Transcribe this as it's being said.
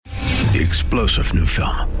the explosive new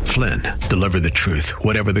film, Flynn, Deliver the Truth,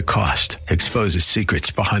 Whatever the Cost, exposes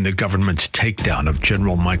secrets behind the government's takedown of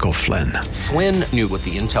General Michael Flynn. Flynn knew what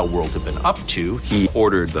the intel world had been up to. He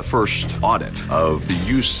ordered the first audit of the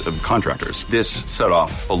use of contractors. This set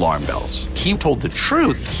off alarm bells. He told the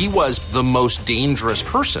truth. He was the most dangerous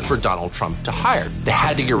person for Donald Trump to hire. They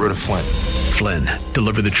had to get rid of Flynn. Flynn,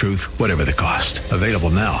 Deliver the Truth, Whatever the Cost. Available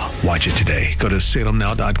now. Watch it today. Go to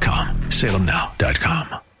salemnow.com.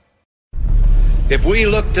 salemnow.com. If we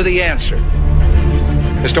look to the answer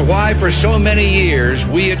as to why for so many years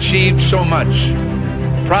we achieved so much,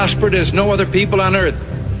 prospered as no other people on earth,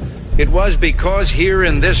 it was because here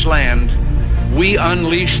in this land we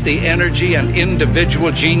unleashed the energy and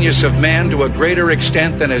individual genius of man to a greater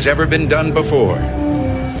extent than has ever been done before.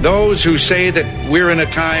 Those who say that we're in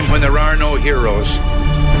a time when there are no heroes,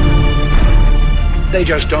 they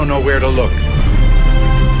just don't know where to look.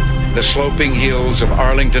 The sloping hills of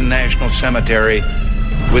Arlington National Cemetery,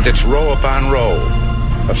 with its row upon row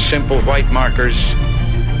of simple white markers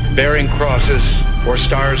bearing crosses or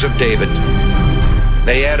stars of David,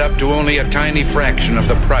 they add up to only a tiny fraction of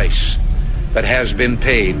the price that has been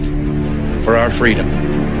paid for our freedom.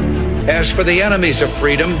 As for the enemies of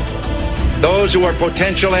freedom, those who are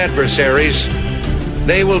potential adversaries,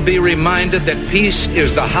 they will be reminded that peace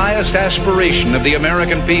is the highest aspiration of the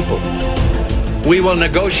American people. We will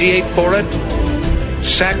negotiate for it,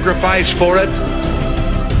 sacrifice for it.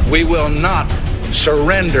 We will not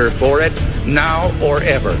surrender for it now or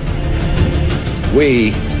ever.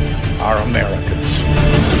 We are Americans.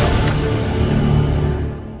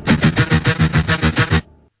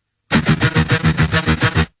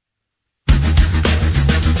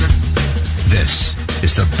 This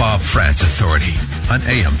is the Bob Frantz Authority on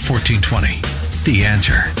AM 1420. The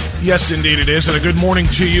Answer. Yes, indeed it is. And a good morning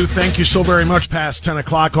to you. Thank you so very much. Past 10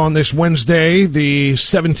 o'clock on this Wednesday, the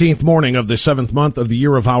 17th morning of the 7th month of the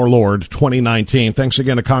year of our Lord, 2019. Thanks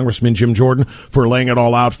again to Congressman Jim Jordan for laying it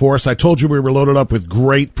all out for us. I told you we were loaded up with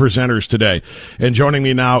great presenters today. And joining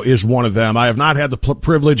me now is one of them. I have not had the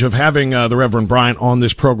privilege of having the Reverend Bryant on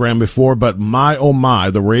this program before, but my, oh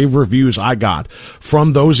my, the rave reviews I got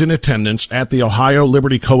from those in attendance at the Ohio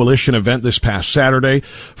Liberty Coalition event this past Saturday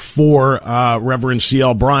for Reverend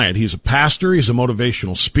C.L. Bryant. He's a pastor, he's a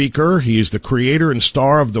motivational speaker, he's the creator and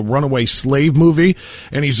star of the Runaway Slave movie,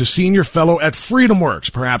 and he's a senior fellow at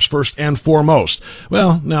FreedomWorks, perhaps first and foremost.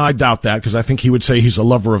 Well, no, I doubt that, because I think he would say he's a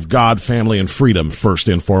lover of God, family, and freedom, first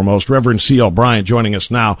and foremost. Reverend C.L. Bryant joining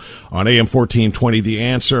us now on AM 1420, The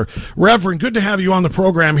Answer. Reverend, good to have you on the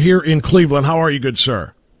program here in Cleveland. How are you, good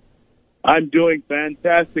sir? I'm doing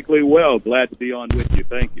fantastically well. Glad to be on with you.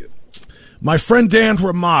 Thank you. My friend Dan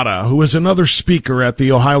Ramada, who is another speaker at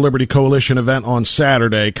the Ohio Liberty Coalition event on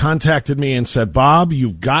Saturday, contacted me and said, Bob,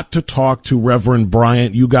 you've got to talk to Reverend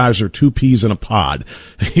Bryant. You guys are two peas in a pod.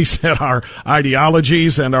 He said our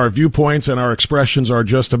ideologies and our viewpoints and our expressions are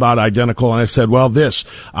just about identical. And I said, well, this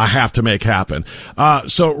I have to make happen.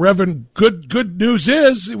 So, Reverend, good news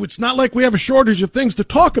is it's not like we have a shortage of things to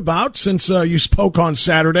talk about since you spoke on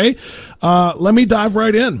Saturday. Let me dive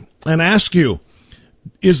right in and ask you,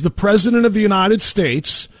 is the President of the United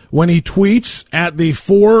States, when he tweets at the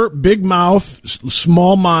four big-mouth,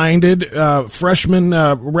 small-minded freshman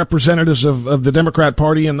representatives of the Democrat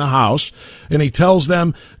Party in the House, and he tells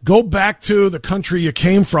them, go back to the country you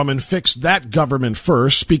came from and fix that government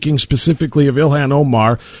first, speaking specifically of Ilhan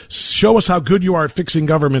Omar, show us how good you are at fixing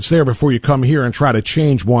governments there before you come here and try to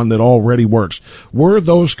change one that already works. Were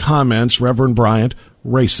those comments, Reverend Bryant,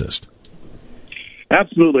 racist?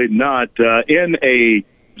 Absolutely not. In a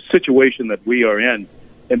situation that we are in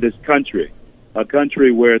this country, a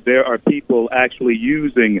country where there are people actually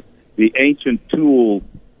using the ancient tool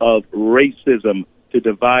of racism to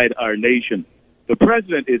divide our nation, the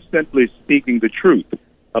president is simply speaking the truth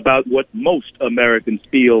about what most Americans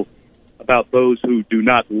feel about those who do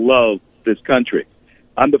not love this country.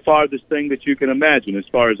 I'm the farthest thing that you can imagine as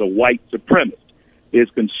far as a white supremacist is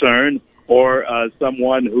concerned, or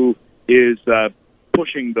someone who is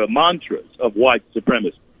pushing the mantras of white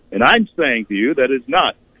supremacy. And I'm saying to you that is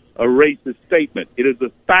not a racist statement. It is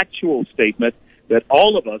a factual statement that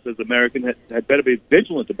all of us as Americans had better be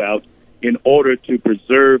vigilant about in order to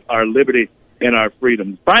preserve our liberty and our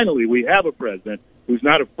freedoms. Finally, we have a president who's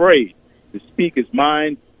not afraid to speak his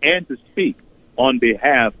mind and to speak on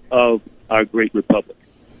behalf of our great republic.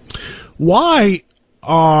 Why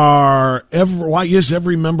is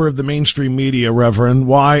every member of the mainstream media, Reverend?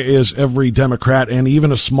 Why is every Democrat and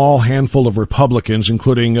even a small handful of Republicans,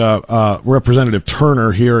 including Representative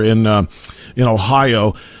Turner here in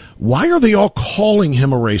Ohio, Why are they all calling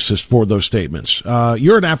him a racist for those statements?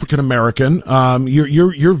 You're an African American.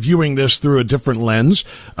 You're viewing this through a different lens,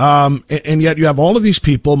 and yet you have all of these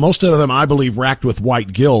people, most of them, I believe, racked with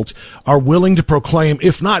white guilt, are willing to proclaim,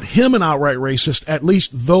 if not him an outright racist, at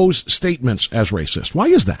least those statements as racist. Why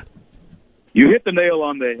is that? You hit the nail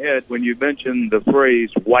on the head when you mentioned the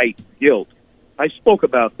phrase white guilt. I spoke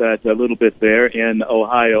about that a little bit there in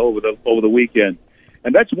Ohio over the weekend.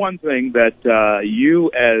 And that's one thing that you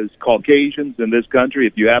as Caucasians in this country,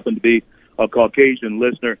 if you happen to be a Caucasian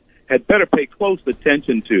listener, had better pay close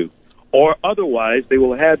attention to, or otherwise they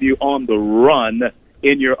will have you on the run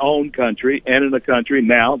in your own country and in a country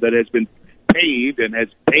now that has been paved and has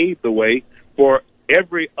paved the way for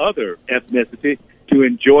every other ethnicity to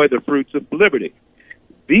enjoy the fruits of liberty.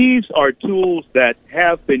 These are tools that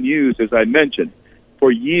have been used, as I mentioned,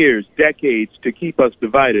 for years, decades, to keep us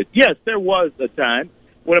divided. Yes, there was a time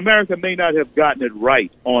when America may not have gotten it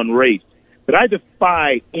right on race, but I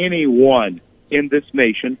defy anyone in this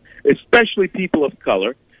nation, especially people of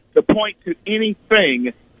color, to point to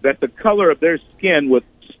anything that the color of their skin would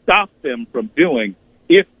stop them from doing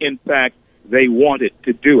if, in fact, they wanted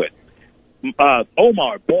to do it.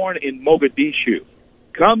 Omar, born in Mogadishu,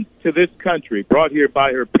 comes to this country, brought here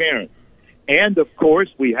by her parents. And, of course,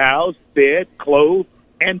 we housed, fed, clothed,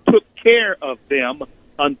 and took care of them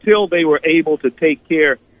until they were able to take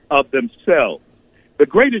care of themselves. The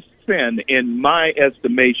greatest sin, in my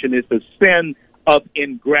estimation, is the sin of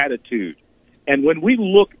ingratitude. And when we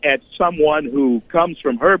look at someone who comes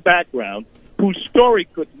from her background, whose story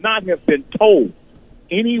could not have been told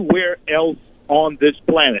anywhere else on this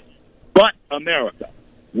planet but America,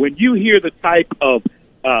 when you hear the type of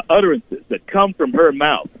utterances that come from her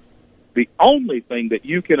mouth, the only thing that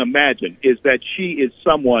you can imagine is that she is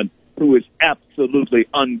someone who is absolutely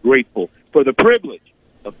ungrateful for the privilege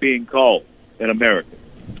of being called an American.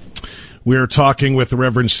 We're talking with the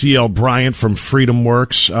Reverend C.L. Bryant from Freedom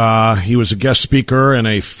Works. He was a guest speaker and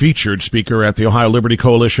a featured speaker at the Ohio Liberty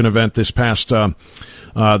Coalition event this past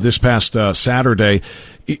Saturday.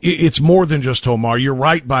 It's more than just Omar. You're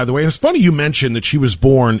right, by the way. And it's funny you mentioned that she was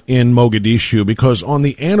born in Mogadishu, because on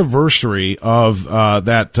the anniversary of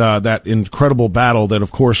that incredible battle that,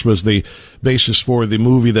 of course, was the basis for the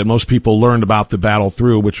movie that most people learned about the battle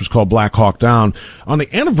through, which was called Black Hawk Down, on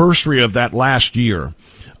the anniversary of that last year,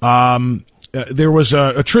 there was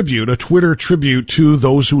a Twitter tribute to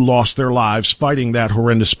those who lost their lives fighting that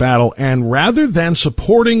horrendous battle. And rather than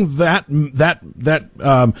supporting that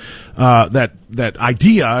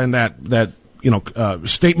idea and that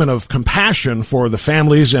statement of compassion for the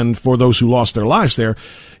families and for those who lost their lives there,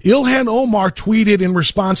 Ilhan Omar tweeted in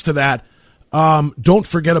response to that, "Don't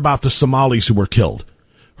forget about the Somalis who were killed."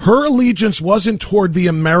 Her allegiance wasn't toward the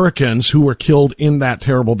Americans who were killed in that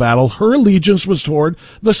terrible battle. Her allegiance was toward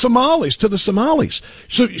the Somalis, to the Somalis.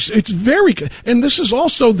 So it's and this is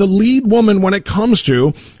also the lead woman when it comes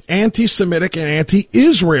to anti-Semitic and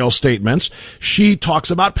anti-Israel statements. She talks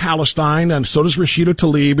about Palestine, and so does Rashida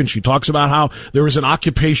Tlaib, and she talks about how there was an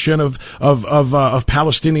occupation of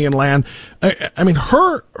Palestinian land. I mean,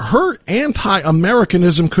 her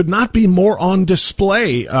anti-Americanism could not be more on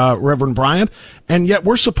display, Reverend Bryant, and yet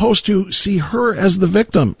we're supposed to see her as the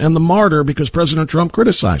victim and the martyr because President Trump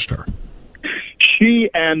criticized her. She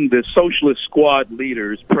and the Socialist Squad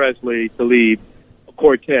leaders, Presley, Tlaib,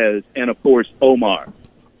 Cortez, and, of course, Omar,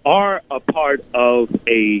 are a part of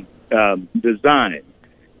a design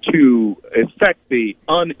to affect the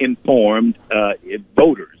uninformed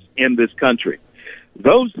voters in this country.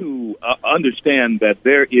 Those who understand that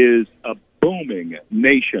there is a booming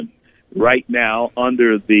nation right now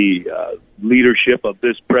under the leadership of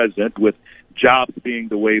this president, with jobs being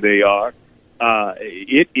the way they are,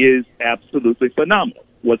 it is absolutely phenomenal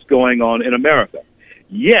what's going on in America.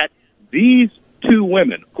 Yet, these two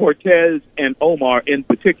women, Cortez and Omar in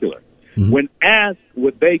particular, when asked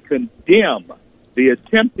would they condemn the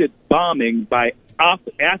attempted bombing by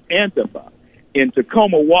Antifa in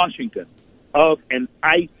Tacoma, Washington, of an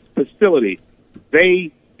ICE facility,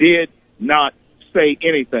 they did not say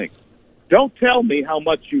anything. Don't tell me how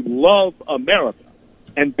much you love America,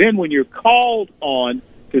 and then when you're called on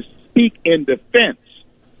to speak in defense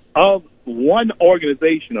of one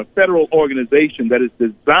organization, a federal organization that is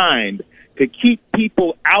designed to keep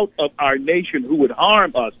people out of our nation who would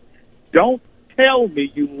harm us, don't tell me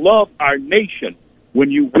you love our nation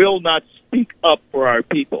when you will not speak up for our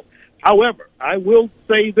people. However, I will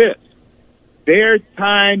say this. Their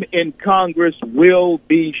time in Congress will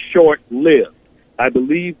be short-lived. I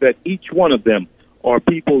believe that each one of them are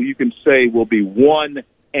people you can say will be one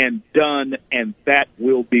and done, and that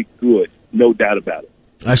will be good. No doubt about it.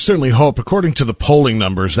 I certainly hope, according to the polling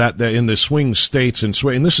numbers, that in the swing states and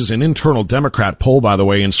this is an internal Democrat poll, by the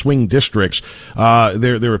way, in swing districts,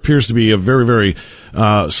 there appears to be a very, very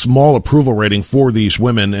small approval rating for these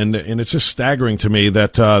women, and it's just staggering to me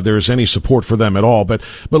that there's any support for them at all. But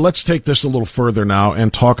let's take this a little further now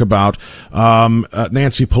and talk about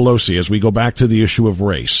Nancy Pelosi as we go back to the issue of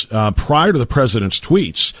race. Prior to the president's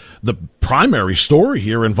tweets, the primary story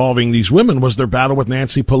here involving these women was their battle with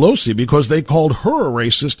Nancy Pelosi, because they called her a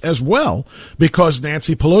racist as well, because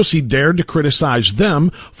Nancy Pelosi dared to criticize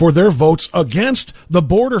them for their votes against the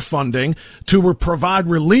border funding to provide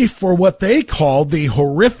relief for what they called the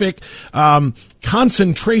horrific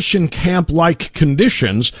concentration camp-like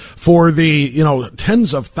conditions for the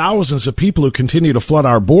tens of thousands of people who continue to flood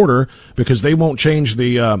our border because they won't change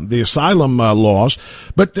the asylum laws.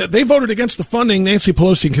 But they voted against the funding. Nancy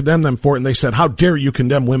Pelosi condemned them for it, and they said, "How dare you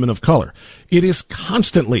condemn women of color?" It is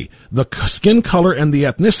constantly the skin color and the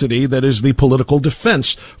ethnicity that is the political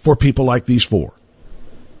defense for people like these four.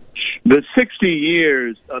 The 60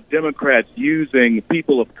 years of Democrats using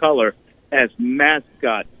people of color as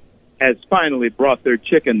mascots has finally brought their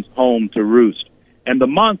chickens home to roost. And the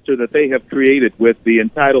monster that they have created with the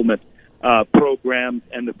entitlement programs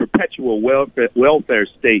and the perpetual welfare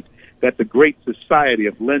state that the Great Society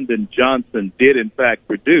of Lyndon Johnson did, in fact,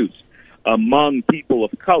 produce among people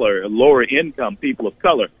of color, lower-income people of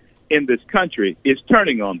color in this country, is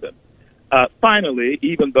turning on them. Finally,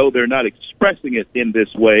 even though they're not expressing it in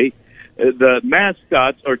this way, the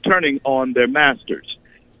mascots are turning on their masters.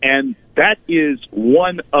 And that is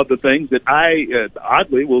one of the things that I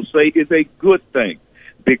oddly will say is a good thing,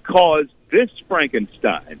 because this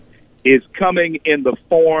Frankenstein is coming in the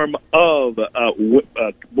form of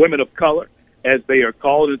women of color, as they are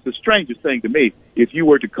called. It's the strangest thing to me. If you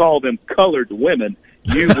were to call them colored women,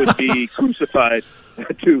 you would be crucified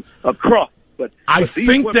to a cross. But I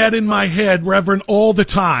think that in my head, Reverend, all the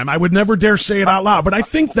time. I would never dare say it out loud, but I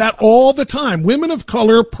think that all the time. Women of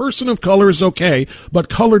color, person of color is okay, but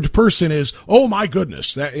colored person is, oh my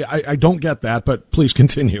goodness. I don't get that, but please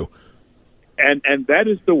continue. And that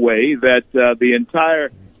is the way that the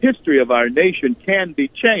entire history of our nation can be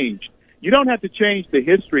changed. You don't have to change the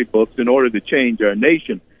history books in order to change our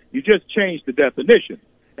nation. You just change the definition.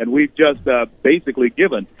 And we've just basically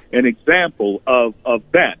given an example of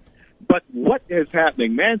that. But what is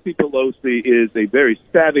happening? Nancy Pelosi is a very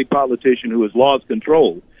savvy politician who has lost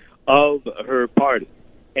control of her party.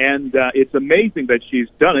 And it's amazing that she's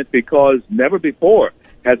done it, because never before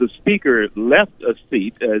has a speaker left a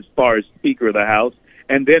seat as far as Speaker of the House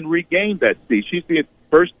and then regained that seat. She's the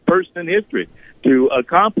first person in history to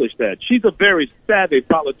accomplish that. She's a very savvy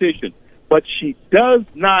politician, but she does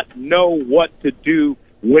not know what to do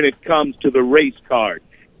when it comes to the race card.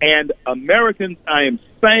 And Americans, I am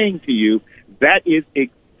saying to you, that is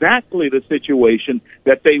exactly the situation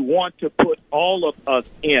that they want to put all of us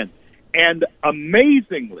in. And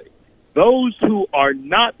amazingly, those who are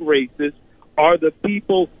not racist are the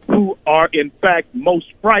people who are, in fact,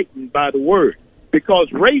 most frightened by the word. Because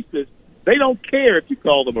racists, they don't care if you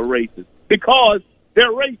call them a racist, because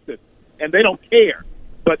they're racist, and they don't care.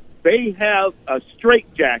 But they have a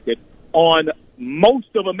straitjacket on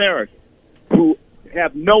most of America who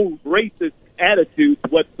have no racist attitude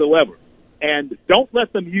whatsoever. And don't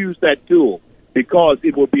let them use that tool, because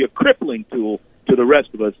it will be a crippling tool to the rest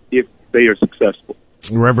of us if they are successful.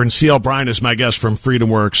 Reverend C.L. Bryant is my guest from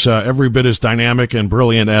FreedomWorks. Every bit as dynamic and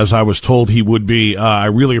brilliant as I was told he would be. I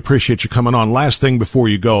really appreciate you coming on. Last thing before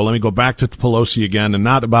you go, let me go back to Pelosi again, and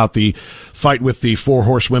not about the fight with the four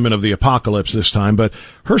horsewomen of the apocalypse this time, but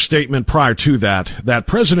her statement prior to that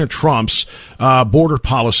President Trump's border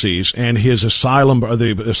policies and his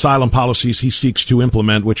the asylum policies he seeks to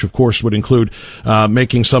implement, which of course would include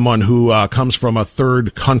making someone who comes from a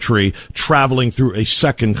third country traveling through a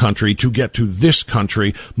second country to get to this country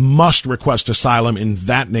must request asylum in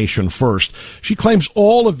that nation first. She claims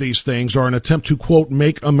all of these things are an attempt to, quote,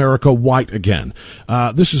 make America white again.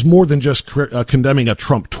 This is more than just condemning a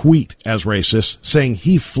Trump tweet as racist, saying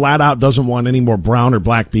he flat out doesn't want any more brown or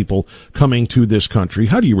black people coming to this country.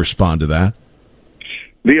 How do you respond to that?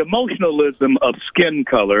 The emotionalism of skin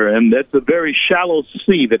color, and that's a very shallow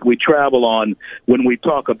sea that we travel on when we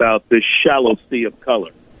talk about this shallow sea of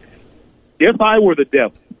color. If I were the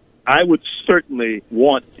devil, I would certainly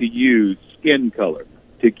want to use skin color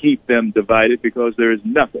to keep them divided, because there is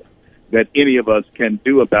nothing that any of us can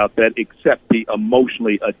do about that except be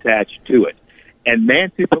emotionally attached to it. And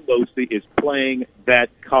Nancy Pelosi is playing that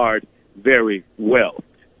card very well.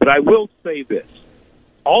 But I will say this.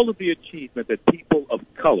 All of the achievement that people of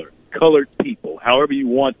color, colored people, however you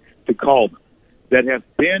want to call them, that have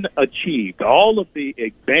been achieved, all of the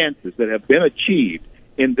advances that have been achieved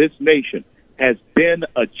in this nation has been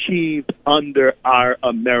achieved under our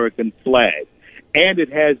American flag. And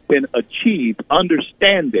it has been achieved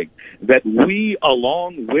understanding that we,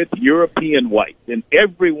 along with European whites and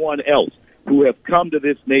everyone else who have come to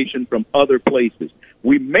this nation from other places,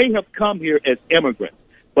 we may have come here as immigrants,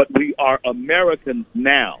 but we are Americans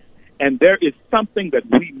now. And there is something that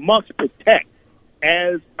we must protect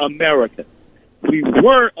as Americans. We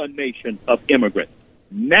were a nation of immigrants.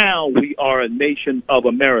 Now we are a nation of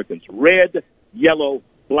Americans, red, yellow,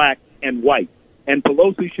 black, and white. And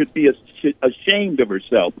Pelosi should be ashamed of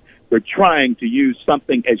herself for trying to use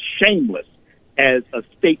something as shameless as a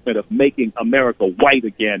statement of making America white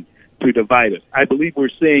again to divide us. I believe we're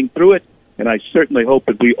seeing through it, and I certainly hope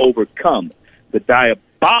that we overcome the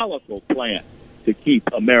diabolical plan to keep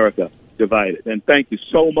America divided. And thank you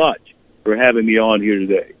so much for having me on here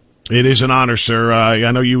today. It is an honor, sir.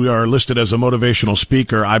 I know you are listed as a motivational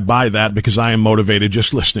speaker. I buy that because I am motivated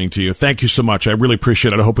just listening to you. Thank you so much. I really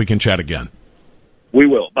appreciate it. I hope we can chat again. We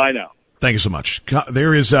will. Bye now. Thank you so much.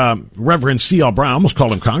 There is Reverend C.L. Brown. I almost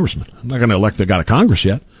called him congressman. I'm not going to elect the guy to Congress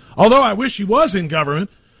yet. Although I wish he was in government.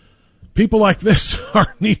 People like this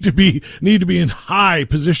need to be in high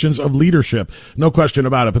positions of leadership. No question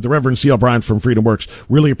about it. But the Reverend C.L. Bryant from Freedom Works,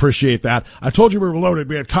 really appreciate that. I told you we were loaded.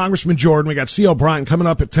 We had Congressman Jordan. We got C.L. Bryant coming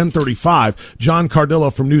up at 10:35. John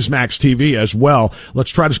Cardillo from Newsmax TV as well.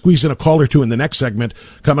 Let's try to squeeze in a call or two in the next segment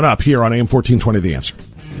coming up here on AM 1420 The Answer.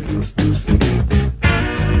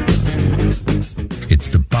 It's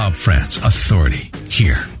the Bob Frantz Authority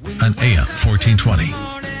here on AM 1420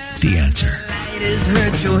 The Answer. Is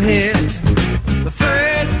hurt your head. The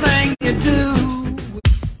first thing you do.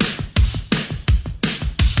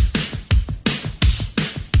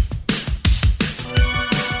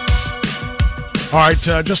 All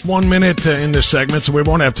right, just 1 minute in this segment, so we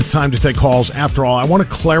won't have time to take calls after all. I want to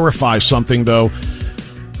clarify something, though,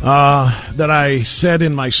 that I said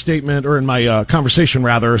in my statement, or in my conversation,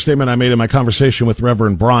 rather, a statement I made in my conversation with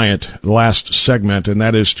Reverend Bryant last segment, and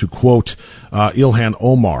that is to quote Ilhan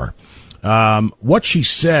Omar. What she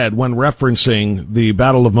said when referencing the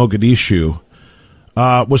Battle of Mogadishu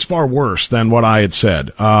was far worse than what I had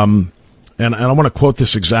said. And I want to quote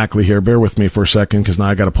this exactly here. Bear with me for a second, because now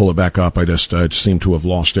I got to pull it back up. I just seem to have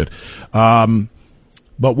lost it. But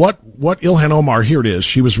what Ilhan Omar, here it is.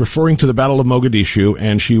 She was referring to the Battle of Mogadishu,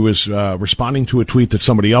 and she was responding to a tweet that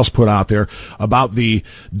somebody else put out there about the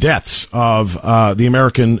deaths of the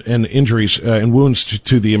American, and injuries and wounds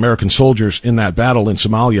to the American soldiers in that battle in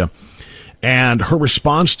Somalia. And her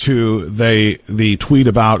response to the tweet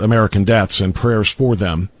about American deaths and prayers for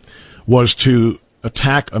them was to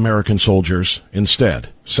attack American soldiers instead,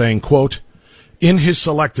 saying, quote, "In his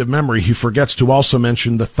selective memory, he forgets to also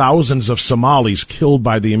mention the thousands of Somalis killed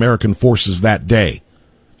by the American forces that day."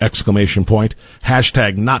 Exclamation point.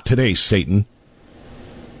 Hashtag not today, Satan.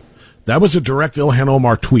 That was a direct Ilhan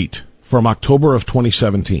Omar tweet from October of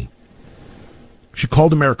 2017. She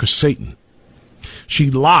called America Satan. She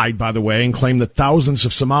lied, by the way, and claimed that thousands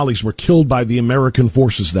of Somalis were killed by the American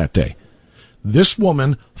forces that day. This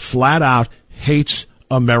woman flat out hates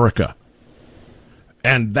America.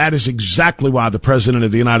 And that is exactly why the President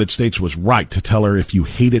of the United States was right to tell her, if you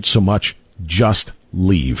hate it so much, just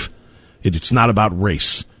leave. It's not about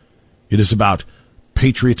race. It is about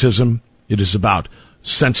patriotism. It is about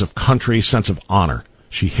sense of country, sense of honor.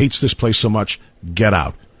 She hates this place so much, get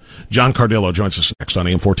out. John Cardillo joins us next on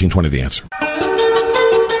AM 1420 The Answer.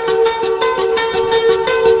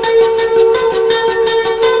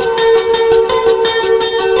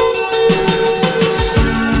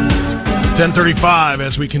 10:35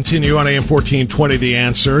 as we continue on AM 1420 The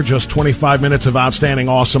Answer. Just 25 minutes of outstanding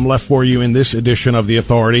awesome left for you in this edition of The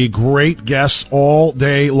Authority. Great guests all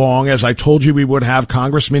day long. As I told you we would have,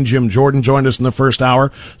 Congressman Jim Jordan joined us in the first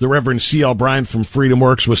hour. The Reverend C.L. Bryant from Freedom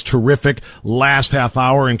Works was terrific last half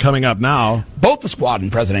hour. And coming up now, both the squad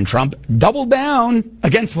and President Trump doubled down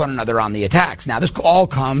against one another on the attacks. Now, this all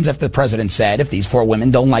comes after the president said if these four women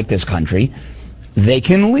don't like this country, they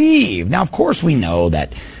can leave. Now, of course, we know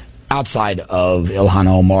that outside of Ilhan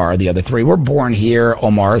Omar, the other three were born here.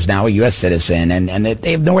 Omar is now a U.S. citizen, and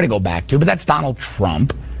they have nowhere to go back to. But that's Donald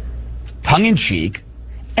Trump, tongue-in-cheek.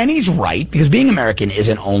 And he's right, because being American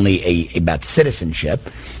isn't only about citizenship.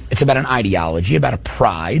 It's about an ideology, about a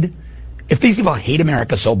pride. If these people hate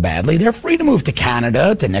America so badly, they're free to move to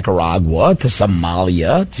Canada, to Nicaragua, to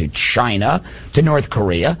Somalia, to China, to North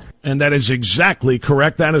Korea. And that is exactly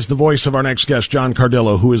correct. That is the voice of our next guest, John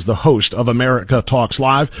Cardillo, who is the host of America Talks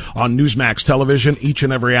Live on Newsmax Television each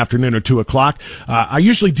and every afternoon at 2 o'clock. I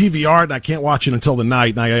usually DVR it, and I can't watch it until the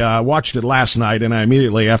night. And I watched it last night, and I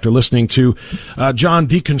immediately, after listening to John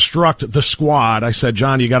deconstruct the squad, I said,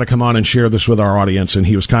 John, you got to come on and share this with our audience. And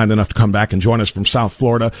he was kind enough to come back and join us from South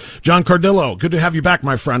Florida. John Cardillo, good to have you back,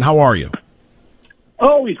 my friend. How are you?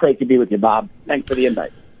 Always great to be with you, Bob. Thanks for the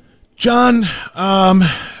invite. John,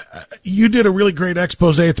 you did a really great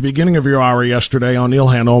expose at the beginning of your hour yesterday on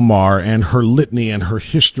Ilhan Omar and her litany and her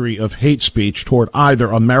history of hate speech toward either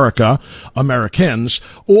America, Americans,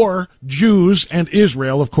 or Jews and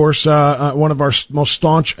Israel, of course, one of our most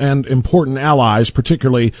staunch and important allies,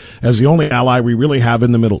 particularly as the only ally we really have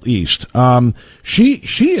in the Middle East.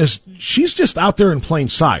 She's just out there in plain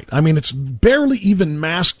sight. I mean, it's barely even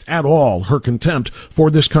masked at all, her contempt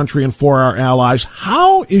for this country and for our allies.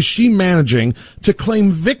 How is she managing to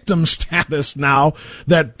claim victim status now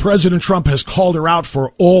that President Trump has called her out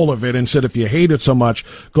for all of it and said, if you hate it so much,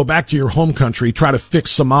 go back to your home country, try to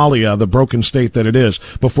fix Somalia, the broken state that it is,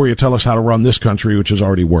 before you tell us how to run this country, which is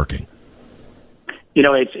already working? You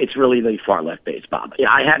know, it's really the far left base, Bob.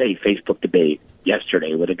 I had a Facebook debate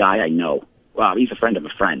yesterday with a guy I know. Well, he's a friend of a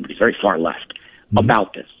friend, but he's very far left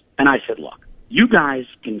about this. And I said, look, you guys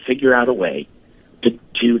can figure out a way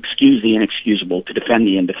to excuse the inexcusable, to defend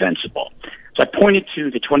the indefensible. So I pointed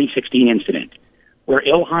to the 2016 incident where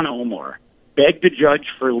Ilhan Omar begged the judge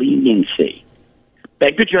for leniency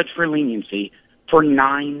for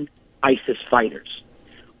 9 ISIS fighters.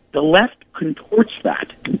 The left contorts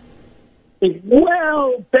that as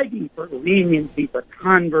well, begging for leniency for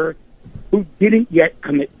converts who didn't yet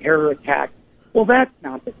commit terror attacks. Well, that's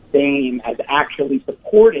not the same as actually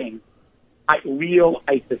supporting real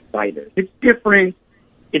ISIS fighters. It's different.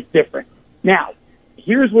 Now,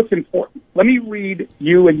 here's what's important. Let me read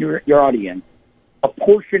you and your audience a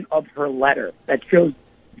portion of her letter that shows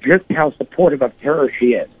just how supportive of terror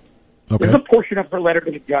she is. Okay. This is a portion of her letter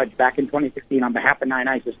to the judge back in 2016 on behalf of 9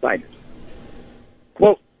 ISIS fighters.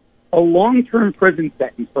 Quote, a long-term prison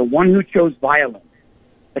sentence for one who chose violence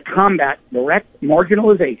to combat direct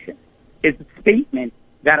marginalization is a statement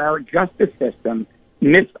that our justice system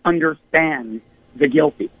misunderstands the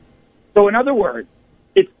guilty. So in other words,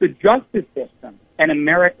 it's the justice system and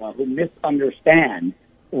America who misunderstand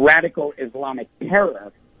radical Islamic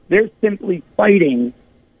terror. They're simply fighting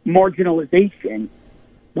marginalization.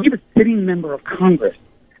 We have a sitting member of Congress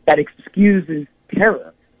that excuses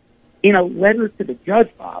terror in a letter to the judge,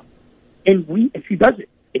 Bob, and she does it.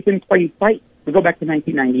 It's in plain sight. We go back to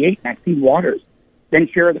 1998, Maxine Waters, then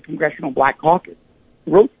chair of the Congressional Black Caucus,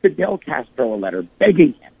 wrote Fidel Castro a letter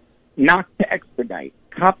begging him not to extradite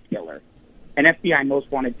cop killer and FBI most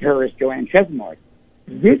wanted terrorist Joanne Chesmart.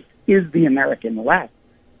 This is the American left.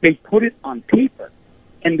 They put it on paper,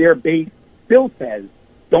 and their base still says,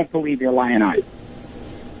 don't believe your lying eyes.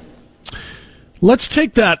 Let's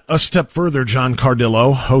take that a step further, John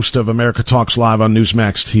Cardillo, host of America Talks Live on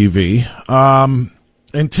Newsmax TV.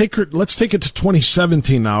 And let's take it to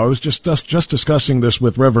 2017 now. I was just discussing this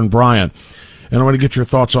with Reverend Bryant, and I want to get your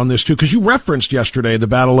thoughts on this too, because you referenced yesterday the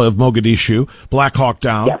Battle of Mogadishu, Black Hawk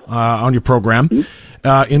Down, on your program,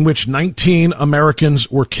 in which 19 Americans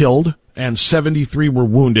were killed and 73 were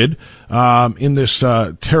wounded in this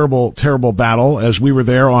terrible battle, as we were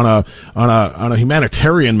there on a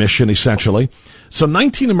humanitarian mission, essentially. So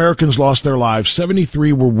 19 Americans lost their lives,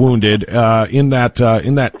 73 were wounded in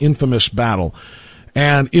that infamous battle.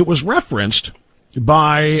 And it was referenced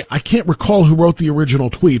by, I can't recall who wrote the original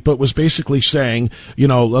tweet, but was basically saying,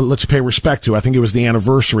 let's pay respect to, I think it was the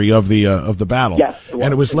anniversary of the battle. Yes, and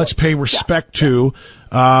it was, let's pay respect to,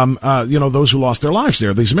 those who lost their lives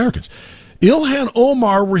there, these Americans. Ilhan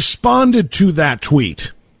Omar responded to that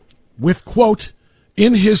tweet with, quote,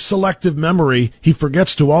 in his selective memory, he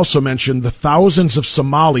forgets to also mention the thousands of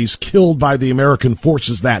Somalis killed by the American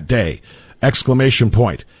forces that day, exclamation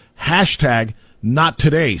point. Hashtag, not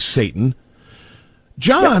today, Satan.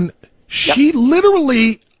 John, she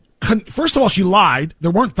literally, first of all, she lied. There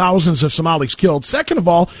weren't thousands of Somalis killed. Second of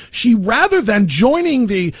all, she, rather than joining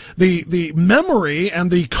the memory and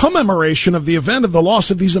the commemoration of the event of the loss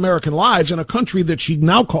of these American lives in a country that she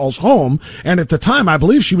now calls home, and at the time, I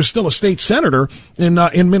believe she was still a state senator in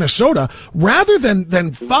Minnesota, rather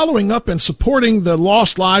than following up and supporting the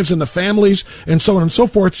lost lives and the families and so on and so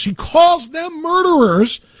forth, she calls them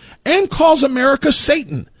murderers and calls America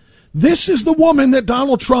Satan. This is the woman that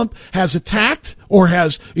Donald Trump has attacked or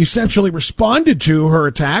has essentially responded to her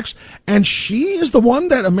attacks, and she is the one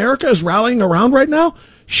that America is rallying around right now.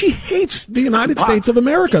 She hates the United States of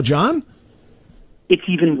America, John. It's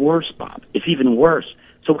even worse, Bob. It's even worse.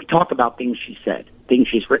 So we talk about things she said, things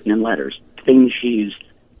she's written in letters, things she's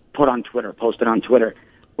put on Twitter, posted on Twitter.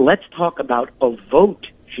 Let's talk about a vote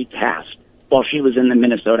she cast while she was in the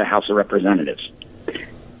Minnesota House of Representatives.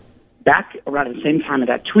 Back around the same time of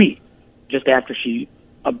that tweet, just after she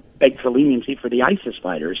begged for leniency for the ISIS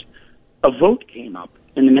fighters, a vote came up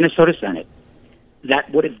in the Minnesota Senate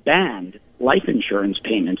that would have banned life insurance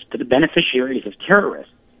payments to the beneficiaries of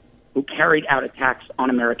terrorists who carried out attacks on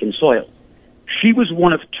American soil. She was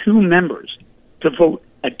one of 2 members to vote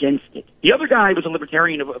against it. The other guy was a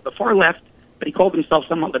libertarian of the far left, but he called himself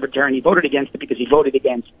somewhat libertarian. He voted against it because he voted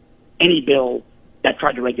against any bill that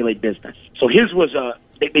tried to regulate business. So his was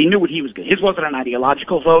they knew what he was doing. His wasn't an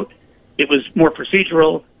ideological vote. It was more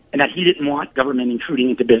procedural, and that he didn't want government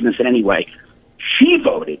intruding into business in any way. She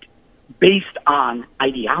voted based on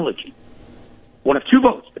ideology. One of 2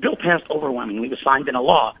 votes. The bill passed overwhelmingly, was signed into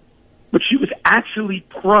law, but she was actually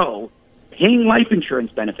pro paying life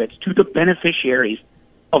insurance benefits to the beneficiaries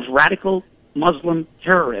of radical Muslim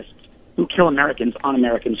terrorists who kill Americans on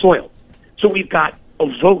American soil. So we've got a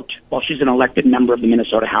vote while she's an elected member of the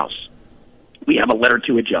Minnesota House. We have a letter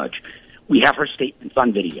to a judge. We have her statements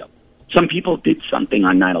on video. Some people did something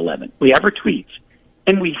on 9/11. We have her tweets.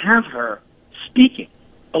 And we have her speaking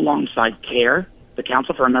alongside CARE, the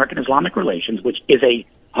Council for American Islamic Relations, which is a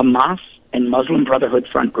Hamas and Muslim Brotherhood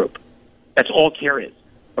front group. That's all CARE is.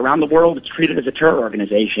 Around the world, it's treated as a terror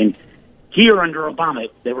organization. Here under Obama,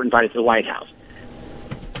 they were invited to the White House.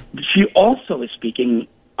 She also is speaking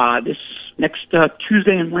this next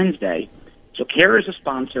Tuesday and Wednesday. So CARE is a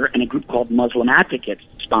sponsor, and a group called Muslim Advocates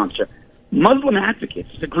sponsor. Muslim Advocates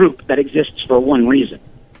is a group that exists for one reason: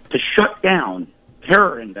 to shut down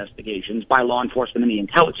terror investigations by law enforcement and the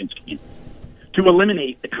intelligence community, to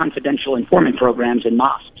eliminate the confidential informant programs in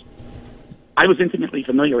mosques. I was intimately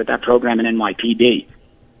familiar with that program in NYPD.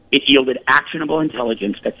 It yielded actionable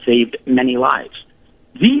intelligence that saved many lives.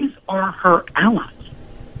 These are her allies.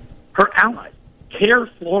 Her allies. CARE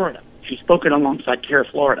Florida. She's spoken alongside CARE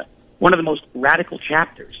Florida, one of the most radical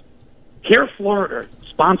chapters. CARE Florida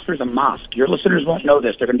sponsors a mosque. Your listeners won't know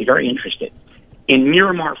this. They're going to be very interested. In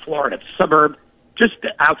Miramar, Florida, a suburb just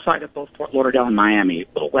outside of both Fort Lauderdale and Miami, a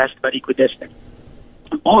little west but equidistant.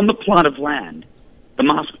 On the plot of land the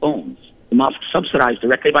mosque owns, the mosque subsidized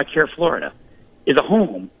directly by CARE Florida, is a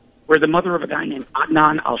home where the mother of a guy named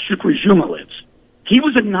Adnan al-Shukri Juma lives. He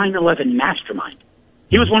was a 9/11 mastermind.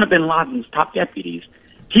 He was one of bin Laden's top deputies.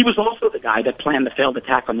 He was also the guy that planned the failed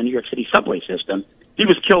attack on the New York City subway system. He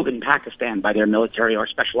was killed in Pakistan by their military or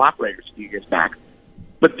special operators a few years back.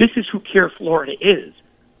 But this is who CARE Florida is.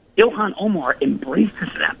 Ilhan Omar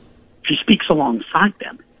embraces them. She speaks alongside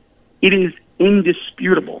them. It is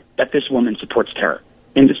indisputable that this woman supports terror.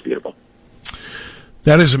 Indisputable.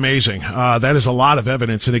 That is amazing. That is a lot of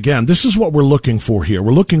evidence. And again, this is what we're looking for here.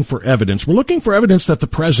 We're looking for evidence. We're looking for evidence that the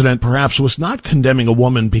president perhaps was not condemning a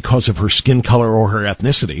woman because of her skin color or her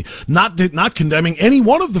ethnicity, not condemning any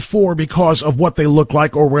one of the 4 because of what they look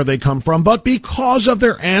like or where they come from, but because of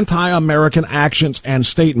their anti-American actions and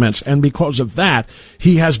statements. And because of that,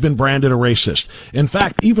 he has been branded a racist. In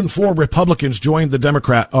fact, even 4 Republicans joined the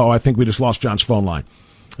Democrat. Oh, I think we just lost John's phone line.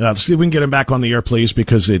 Let's see if we can get him back on the air, please,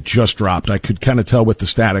 because it just dropped. I could kind of tell with the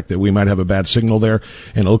static that we might have a bad signal there,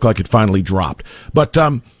 and it looked like it finally dropped. But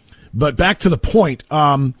back to the point,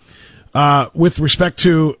 with respect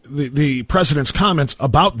to the president's comments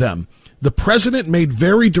about them. The president made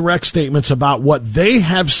very direct statements about what they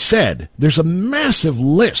have said. There's a massive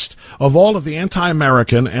list of all of the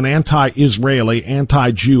anti-American and anti-Israeli,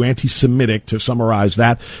 anti-Jew, anti-Semitic, to summarize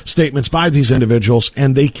that, statements by these individuals,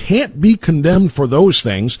 and they can't be condemned for those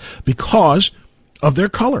things because of their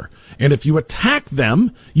color. And if you attack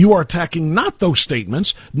them, you are attacking not those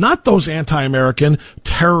statements, not those anti-American,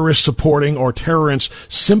 terrorist-supporting or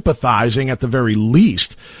terrorist-sympathizing, at the very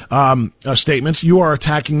least, statements. You are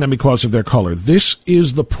attacking them because of their color. This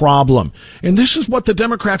is the problem. And this is what the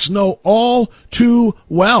Democrats know all too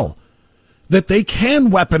well, that they can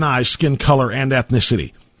weaponize skin color and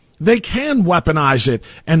ethnicity. They can weaponize it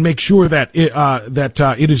and make sure that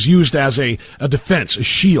it is used as a defense, a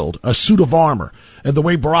shield, a suit of armor, and the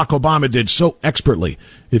way Barack Obama did so expertly.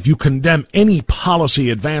 If you condemn any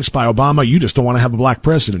policy advanced by Obama, you just don't want to have a black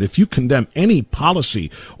president. If you condemn any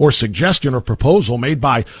policy or suggestion or proposal made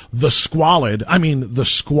by the squad,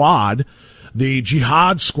 the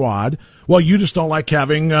jihad squad, well, you just don't like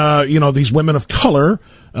having, these women of color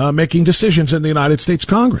making decisions in the United States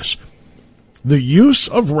Congress. The use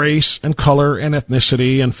of race and color and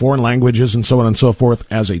ethnicity and foreign languages and so on and so forth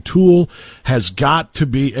as a tool has got to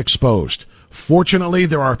be exposed. Fortunately,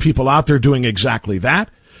 there are people out there doing exactly that.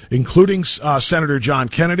 including Senator John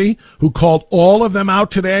Kennedy, who called all of them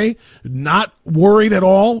out today. Not worried at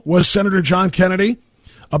all was Senator John Kennedy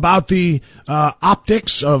about the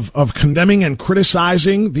optics of condemning and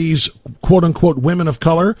criticizing these quote-unquote women of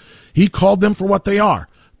color. He called them for what they are: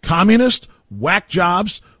 communist, whack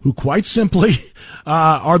jobs, who quite simply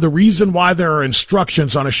are the reason why there are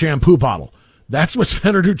instructions on a shampoo bottle. That's what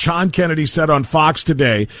Senator John Kennedy said on Fox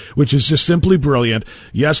today, which is just simply brilliant.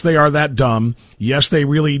 Yes, they are that dumb. Yes, they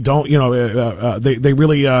really don't, they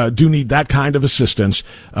really do need that kind of assistance.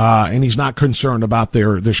 And he's not concerned about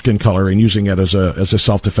their skin color and using it as a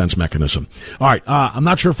self-defense mechanism. All right. I'm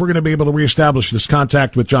not sure if we're going to be able to reestablish this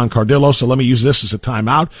contact with John Cardillo, so let me use this as a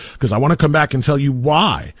timeout, because I want to come back and tell you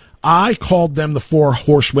why I called them the 4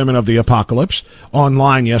 horsewomen of the apocalypse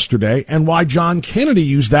online yesterday, and why John Kennedy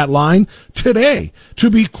used that line today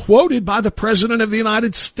to be quoted by the President of the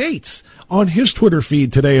United States on his Twitter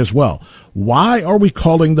feed today as well. Why are we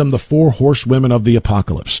calling them the 4 horsewomen of the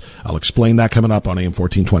apocalypse? I'll explain that coming up on AM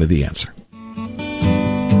 1420, The Answer.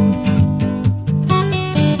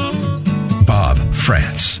 Bob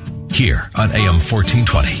France, here on AM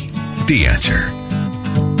 1420, The Answer.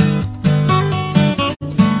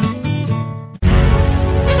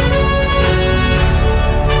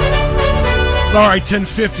 All right,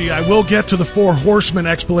 10:50. I will get to the 4 horsemen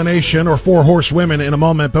explanation, or 4 horsewomen, in a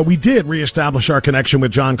moment, but we did reestablish our connection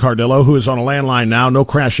with John Cardillo, who is on a landline now. No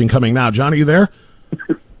crashing coming now. John, are you there?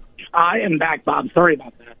 I am back, Bob. Sorry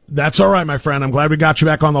about that. That's all right, my friend. I'm glad we got you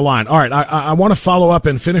back on the line. All right, I want to follow up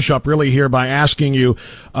and finish up really here by asking you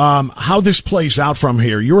how this plays out from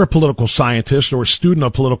here. You're a political scientist, or a student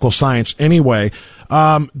of political science anyway.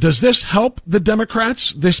 Does this help the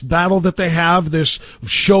Democrats, this battle that they have, this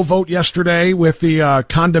show vote yesterday with the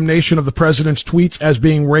condemnation of the president's tweets as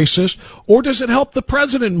being racist? Or does it help the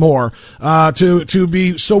president more to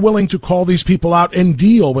be so willing to call these people out and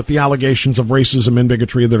deal with the allegations of racism and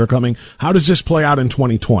bigotry that are coming? How does this play out in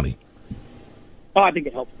 2020? Oh, I think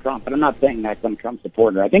it helps Trump, but I'm not saying that I'm a Trump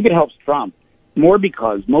supporter. I think it helps Trump more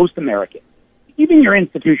because most Americans, even your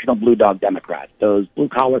institutional blue dog Democrats, those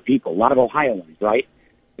blue-collar people, a lot of Ohioans, right?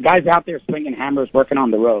 The guys out there swinging hammers, working on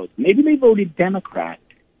the roads. Maybe they voted Democrat,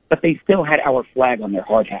 but they still had our flag on their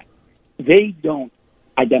hard hat. They don't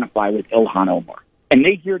identify with Ilhan Omar. And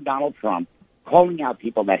they hear Donald Trump calling out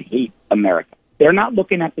people that hate America. They're not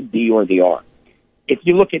looking at the D or the R. If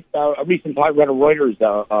you look at a recent, I read a Reuters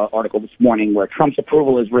article this morning where Trump's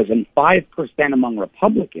approval has risen 5% among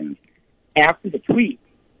Republicans after the tweet,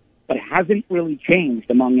 but hasn't really changed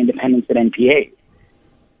among independents and NPAs.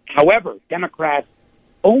 However, Democrats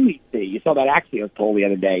only see, you saw that Axios poll the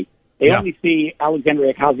other day, they only see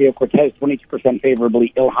Alexandria Ocasio-Cortez 22%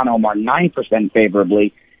 favorably, Ilhan Omar 9%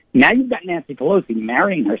 favorably. Now you've got Nancy Pelosi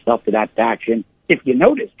marrying herself to that faction. If you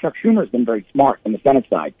notice, Chuck Schumer's been very smart on the Senate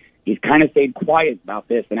side. He's kind of stayed quiet about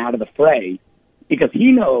this and out of the fray because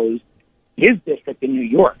he knows his district in New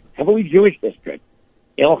York, heavily Jewish district,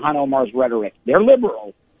 Ilhan Omar's rhetoric, they're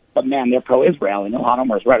liberal, but man, they're pro-Israel, and Ilhan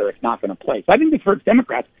Omar's rhetoric's not going to play. So I think this hurts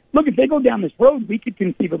Democrats. Look, if they go down this road, we could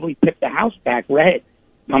conceivably tip the House back red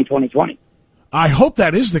come 2020. I hope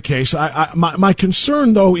that is the case. My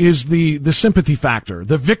concern, though, is the sympathy factor,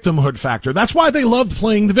 the victimhood factor. That's why they love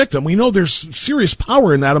playing the victim. We know there's serious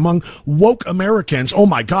power in that among woke Americans. Oh,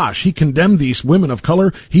 my gosh, he condemned these women of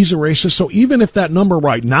color. He's a racist. So even if that number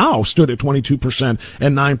right now stood at 22%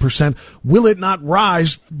 and 9%, will it not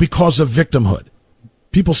rise because of victimhood?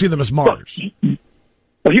 People see them as martyrs.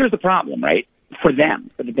 Well, here's the problem, right? For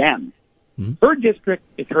them, for the Dems. Her district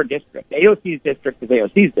is her district. AOC's district is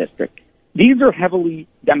AOC's district. These are heavily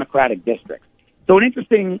Democratic districts. So an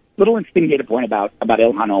interesting data point about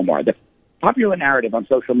Ilhan Omar. The popular narrative on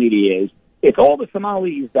social media is it's all the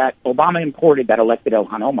Somalis that Obama imported that elected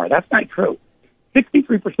Ilhan Omar. That's not true.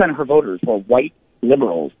 63% of her voters were white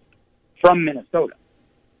liberals from Minnesota.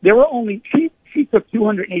 There were only, she took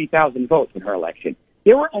 280,000 votes in her election.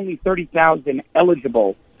 There were only 30,000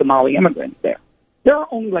 eligible Somali immigrants there. There are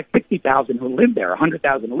only like 60,000 who live there,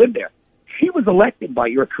 100,000 who live there. She was elected by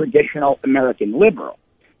your traditional American liberal.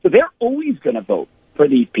 So they're always going to vote for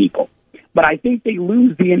these people. But I think they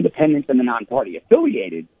lose the independents and the non-party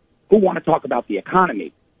affiliated who want to talk about the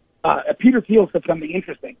economy. Peter Thiel said something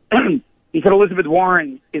interesting. He said Elizabeth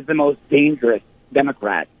Warren is the most dangerous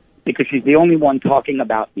Democrat because she's the only one talking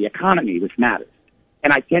about the economy, which matters.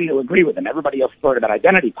 And I tend to agree with him. Everybody else thought about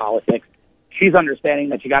identity politics. She's understanding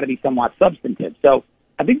that you got to be somewhat substantive. So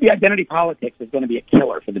I think the identity politics is going to be a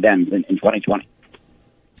killer for the Dems in 2020.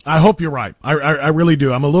 I hope you're right. I really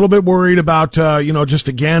do. I'm a little bit worried about, just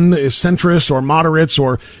again, centrists or moderates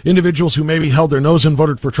or individuals who maybe held their nose and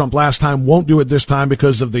voted for Trump last time won't do it this time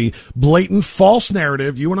because of the blatant false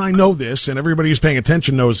narrative. You and I know this, and everybody who's paying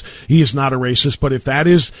attention knows he is not a racist. But if that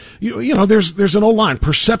is, there's an old line.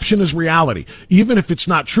 Perception is reality. Even if it's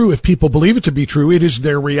not true, if people believe it to be true, it is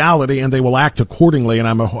their reality, and they will act accordingly. And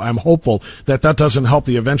I'm hopeful that doesn't help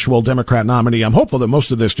the eventual Democrat nominee. I'm hopeful that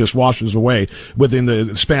most of this just washes away within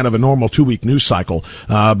the span of a normal 2-week news cycle.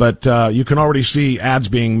 But you can already see ads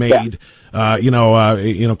being made,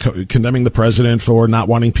 condemning the president for not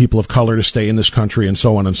wanting people of color to stay in this country and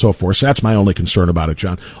so on and so forth. So that's my only concern about it,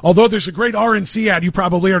 John. Although there's a great RNC ad you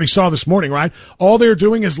probably already saw this morning, right? All they're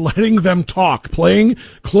doing is letting them talk, playing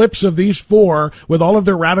clips of these four with all of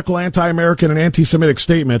their radical anti-American and anti-Semitic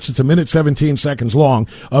statements. It's 1:17 seconds long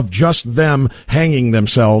of just them hanging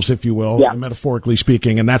themselves, if you will, metaphorically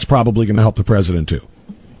speaking, and that's probably going to help the president too.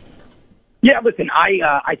 Yeah, listen,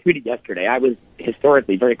 I tweeted yesterday. I was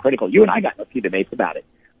historically very critical. You and I got in a few debates about it,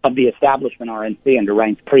 of the establishment RNC under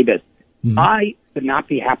Reince Priebus. Mm-hmm. I could not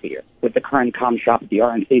be happier with the current comm shop at the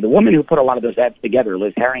RNC. The woman who put a lot of those ads together,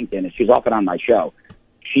 Liz Harrington, and she's often on my show.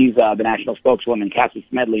 She's the national spokeswoman. Cassie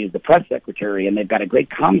Smedley is the press secretary, and they've got a great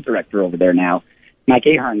comms director over there now, Mike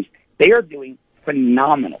Ahearns. They are doing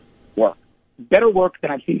phenomenal work, better work than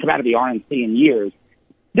I've seen come out of the RNC in years.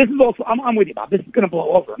 This is also, I'm with you, Bob. This is going to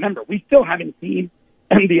blow over. Remember, we still haven't seen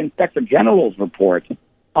the Inspector General's report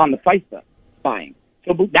on the FISA spying.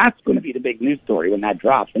 So that's going to be the big news story when that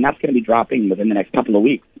drops, and that's going to be dropping within the next couple of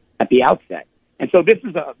weeks at the outset. And so this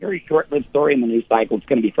is a very short-lived story in the news cycle. It's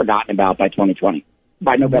going to be forgotten about by 2020.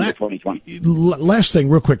 By November 2020. Last thing,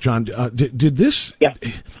 real quick, John. Did this? Yeah.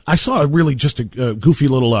 I saw really just a goofy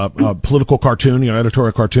little political cartoon,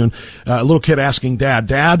 editorial cartoon. A little kid asking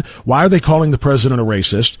Dad, why are they calling the president a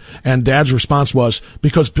racist? And Dad's response was,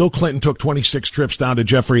 because Bill Clinton took 26 trips down to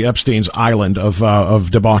Jeffrey Epstein's island of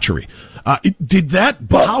debauchery.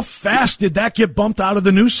 How fast did that get bumped out of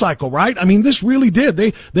the news cycle? Right? I mean, this really did.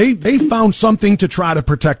 They found something to try to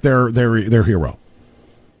protect their hero.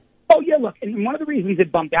 Oh, yeah, look, and one of the reasons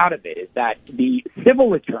it bumped out of it is that the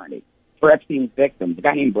civil attorney for Epstein's victims, a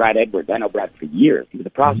guy named Brad Edwards, I know Brad for years, he was a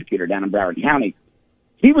prosecutor down in Broward County,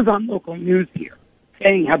 he was on local news here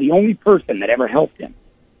saying how the only person that ever helped him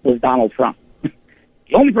was Donald Trump.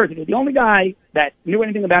 The only guy that knew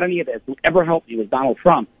anything about any of this who ever helped me was Donald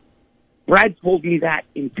Trump. Brad told me that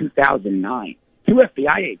in 2009. 2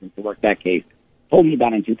 FBI agents who worked that case told me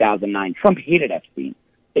that in 2009. Trump hated Epstein.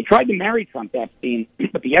 They tried to marry Trump to Epstein,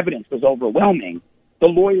 but the evidence was overwhelming. The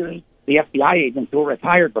lawyers, the FBI agents who were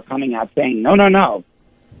retired were coming out saying, no.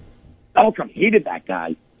 Donald Trump hated that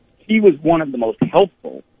guy. He was one of the most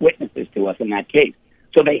helpful witnesses to us in that case.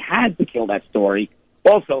 So they had to kill that story.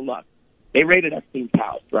 Also, look, they raided Epstein's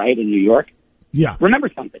house, right, in New York. Yeah. Remember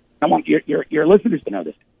something. I want your listeners to know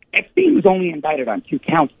this. Epstein was only indicted on 2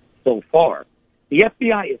 counts so far. The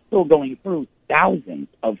FBI is still going through thousands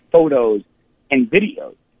of photos and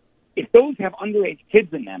videos. If those have underage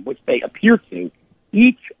kids in them, which they appear to,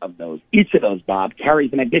 each of those, Bob,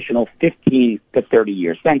 carries an additional 15 to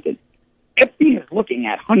 30-year sentence. Epstein is looking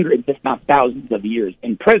at hundreds, if not thousands, of years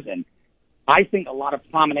in prison. I think a lot of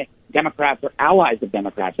prominent Democrats or allies of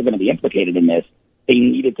Democrats are going to be implicated in this. They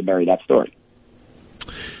needed to bury that story.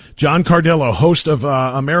 John Cardillo, host of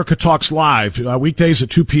America Talks Live, weekdays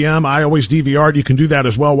at 2 p.m. I always DVR'd. You can do that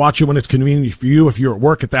as well. Watch it when it's convenient for you if you're at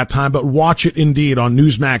work at that time, but watch it indeed on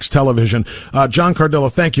Newsmax television. John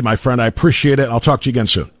Cardillo, thank you, my friend. I appreciate it. I'll talk to you again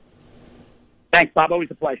soon. Thanks, Bob.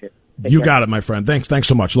 Always a pleasure. You got it, my friend. Thanks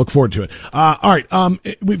so much. Look forward to it. All right.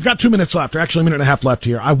 We've got 2 minutes left, or actually a minute and a half left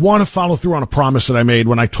here. I want to follow through on a promise that I made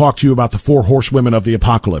when I talked to you about the 4 horsewomen of the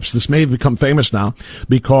apocalypse. This may have become famous now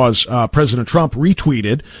because President Trump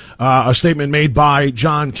retweeted a statement made by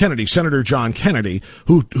John Kennedy, Senator John Kennedy,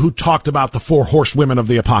 who talked about the 4 horsewomen of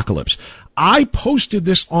the apocalypse. I posted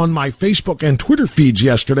this on my Facebook and Twitter feeds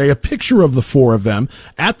yesterday, a picture of the 4 of them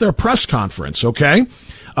at their press conference, okay?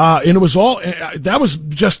 And it was all, that was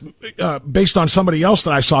just based on somebody else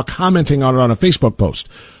that I saw commenting on it on a Facebook post.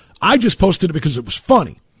 I just posted it because it was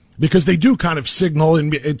funny. Because they do kind of signal,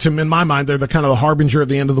 in my mind, they're the kind of the harbinger of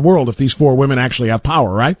the end of the world if these 4 women actually have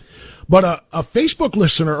power, right? But a Facebook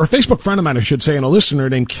listener, or Facebook friend of mine, I should say, and a listener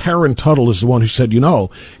named Karen Tuttle is the one who said,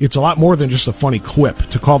 it's a lot more than just a funny quip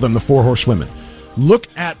to call them the 4 horsewomen. Look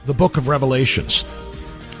at the book of Revelation,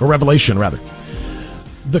 rather.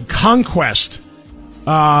 The conquest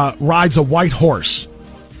rides a white horse.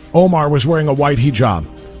 Omar was wearing a white hijab.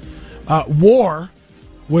 War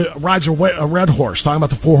rides a red horse, talking about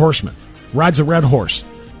the 4 horsemen. Rides a red horse.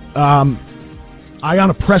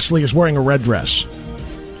 Ayanna Pressley is wearing a red dress.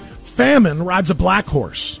 Famine rides a black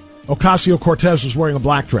horse. Ocasio-Cortez was wearing a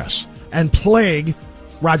black dress. And Plague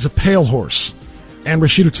rides a pale horse. And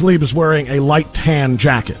Rashida Tlaib is wearing a light tan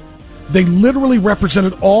jacket. They literally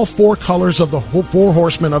represented all four colors of the four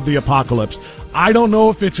horsemen of the apocalypse. I don't know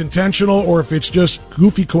if it's intentional or if it's just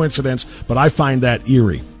goofy coincidence, but I find that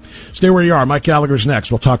eerie. Stay where you are. Mike Gallagher's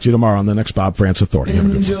next. We'll talk to you tomorrow on the next Bob Frantz Authority. Have a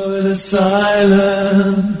good one. Enjoy the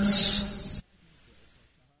silence.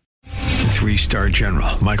 3-star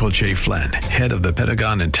General Michael J. Flynn, head of the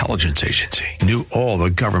Pentagon Intelligence Agency, knew all the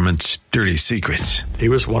government's dirty secrets. He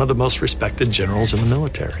was one of the most respected generals in the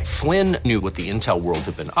military. Flynn knew what the intel world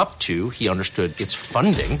had been up to. He understood its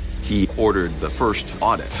funding. He ordered the first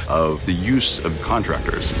audit of the use of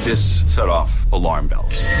contractors. This set off alarm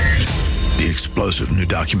bells. The explosive new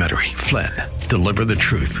documentary, Flynn, Deliver the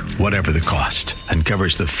Truth, Whatever the Cost,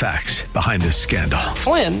 uncovers the facts behind this scandal.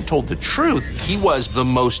 Flynn told the truth. He was the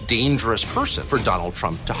most dangerous person for Donald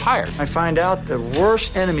Trump to hire. I find out the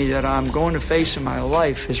worst enemy that I'm going to face in my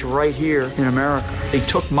life is right here in America. They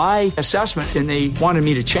took my assessment and they wanted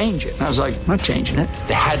me to change it. And I was like, I'm not changing it.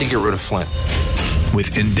 They had to get rid of Flynn.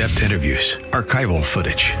 With in-depth interviews, archival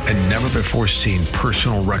footage, and never-before-seen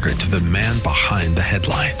personal records of the man behind the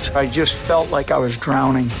headlines. I just felt like I was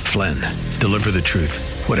drowning. Flynn, Deliver the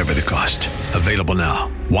Truth, Whatever the Cost. Available now.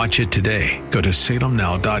 Watch it today. Go to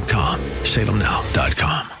salemnow.com.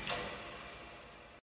 salemnow.com.